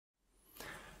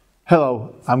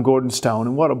Hello, I'm Gordon Stone,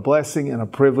 and what a blessing and a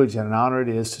privilege and an honor it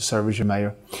is to serve as your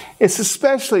mayor. It's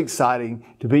especially exciting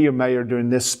to be your mayor during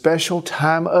this special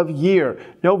time of year,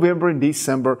 November and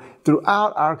December,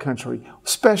 throughout our country.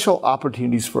 Special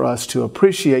opportunities for us to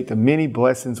appreciate the many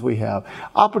blessings we have.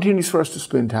 Opportunities for us to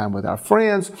spend time with our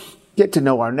friends, get to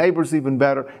know our neighbors even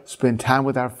better, spend time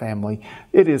with our family.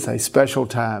 It is a special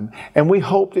time, and we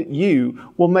hope that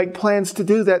you will make plans to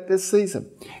do that this season.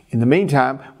 In the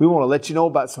meantime, we want to let you know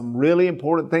about some really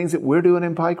important things that we're doing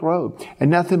in Pike Road, and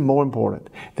nothing more important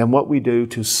than what we do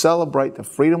to celebrate the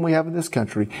freedom we have in this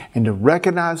country and to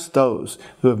recognize those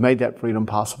who have made that freedom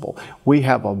possible. We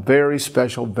have a very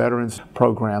special veterans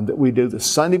program that we do the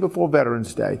Sunday before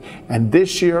Veterans Day, and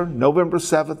this year, November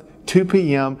 7th, 2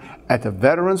 p.m. at the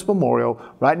Veterans Memorial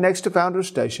right next to Founders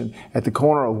Station at the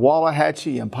corner of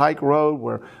Wallahatchie and Pike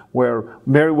Road where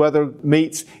Meriwether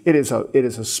meets. It is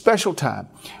a special time.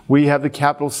 We have the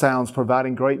Capitol Sounds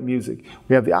providing great music.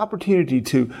 We have the opportunity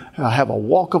to have a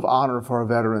walk of honor for our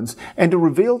veterans and to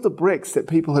reveal the bricks that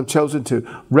people have chosen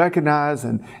to recognize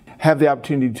and have the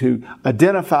opportunity to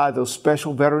identify those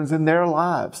special veterans in their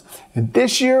lives. And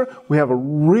this year, we have a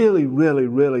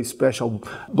really special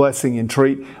blessing and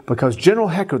treat because General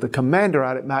Hecker, the commander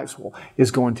out at Maxwell,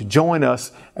 is going to join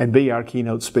us and be our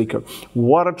keynote speaker.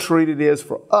 What a treat it is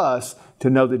for us to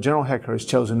know that General Hecker has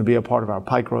chosen to be a part of our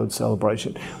Pike Road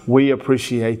celebration. We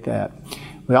appreciate that.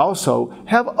 We also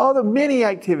have other many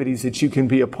activities that you can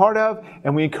be a part of,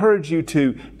 and we encourage you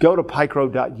to go to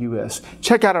pikeroad.us.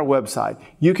 Check out our website.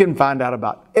 You can find out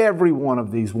about every one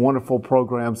of these wonderful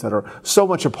programs that are so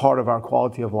much a part of our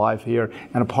quality of life here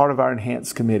and a part of our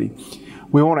Enhanced Committee.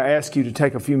 We want to ask you to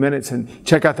take a few minutes and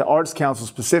check out the Arts Council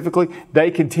specifically.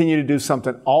 They continue to do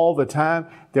something all the time.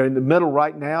 They're in the middle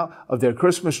right now of their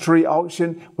Christmas tree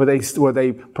auction where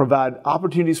they provide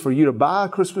opportunities for you to buy a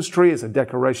Christmas tree as a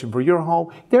decoration for your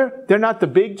home. They're not the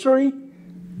big tree.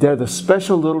 They're the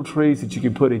special little trees that you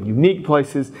can put in unique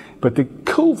places. But the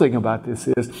cool thing about this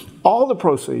is all the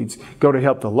proceeds go to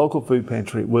help the local food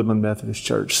pantry at Woodland Methodist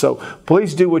Church. So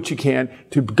please do what you can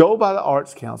to go by the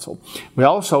Arts Council. We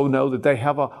also know that they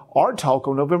have an art talk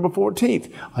on November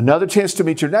 14th. Another chance to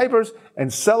meet your neighbors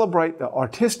and celebrate the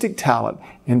artistic talent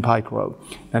in Pike Road.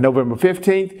 Now, November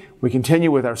 15th, we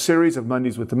continue with our series of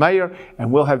Mondays with the Mayor,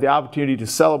 and we'll have the opportunity to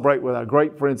celebrate with our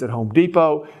great friends at Home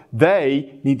Depot.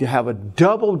 They need to have a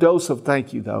double dose of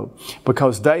thank you, though,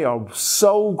 because they are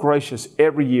so gracious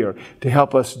every year to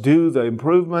help us do the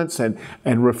improvements and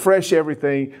refresh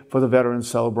everything for the Veterans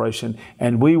Celebration.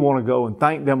 And we want to go and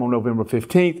thank them on November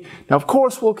 15th. Now, of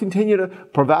course, we'll continue to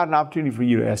provide an opportunity for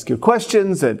you to ask your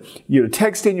questions and you to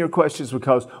text in your questions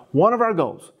because one of our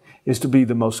goals is to be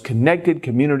the most connected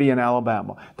community in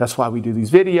Alabama. That's why we do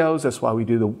these videos. That's why we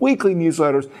do the weekly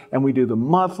newsletters and we do the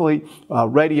monthly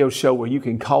radio show where you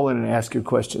can call in and ask your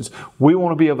questions. We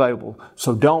want to be available,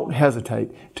 so don't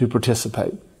hesitate to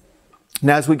participate.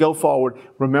 Now, as we go forward,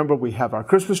 remember we have our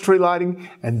Christmas tree lighting,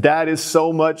 and that is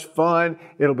so much fun.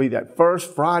 It'll be that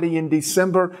first Friday in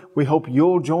December. We hope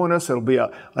you'll join us. It'll be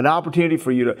an opportunity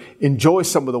for you to enjoy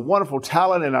some of the wonderful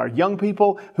talent in our young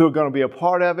people who are going to be a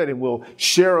part of it, and we'll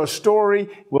share a story.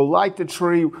 We'll light the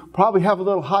tree, probably have a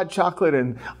little hot chocolate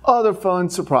and other fun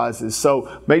surprises.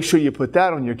 So make sure you put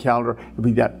that on your calendar. It'll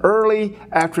be that early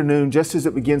afternoon, just as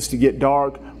it begins to get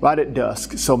dark, right at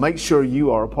dusk. So make sure you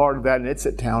are a part of that, and it's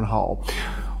at Town Hall.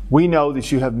 We know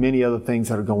that you have many other things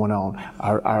that are going on.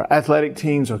 Our athletic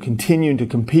teams are continuing to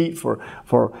compete for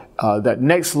that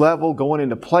next level, going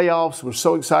into playoffs. We're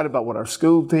so excited about what our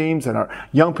school teams and our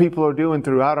young people are doing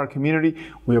throughout our community.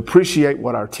 We appreciate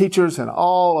what our teachers and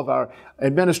all of our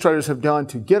administrators have done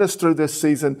to get us through this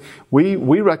season. We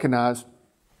recognize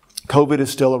COVID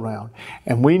is still around,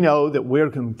 and we know that we're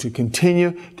going to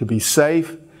continue to be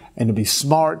safe and to be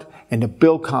smart and to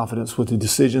build confidence with the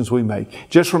decisions we make.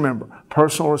 Just remember,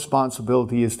 personal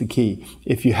responsibility is the key.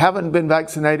 If you haven't been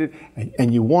vaccinated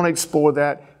and you want to explore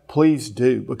that, please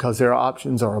do, because there are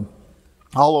options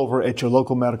all over at your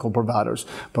local medical providers.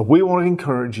 But we want to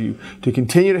encourage you to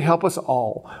continue to help us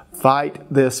all fight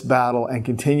this battle and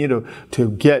continue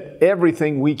to get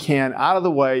everything we can out of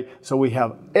the way so we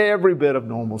have every bit of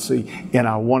normalcy in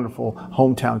our wonderful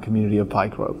hometown community of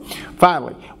Pike Road.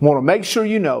 Finally, we want to make sure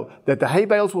you know that the hay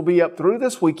bales will be up through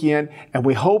this weekend, and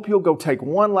we hope you'll go take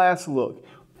one last look.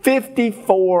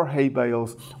 54 hay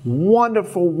bales,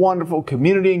 wonderful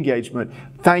community engagement.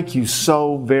 Thank you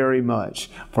so very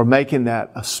much for making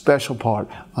that a special part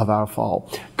of our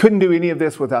fall. Couldn't do any of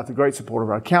this without the great support of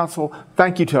our council.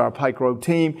 Thank you to our Pike Road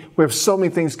team. We have so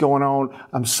many things going on.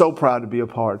 I'm so proud to be a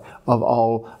part of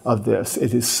all of this.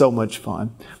 It is so much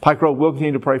fun. Pike Road will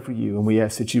continue to pray for you, and we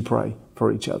ask that you pray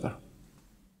for each other.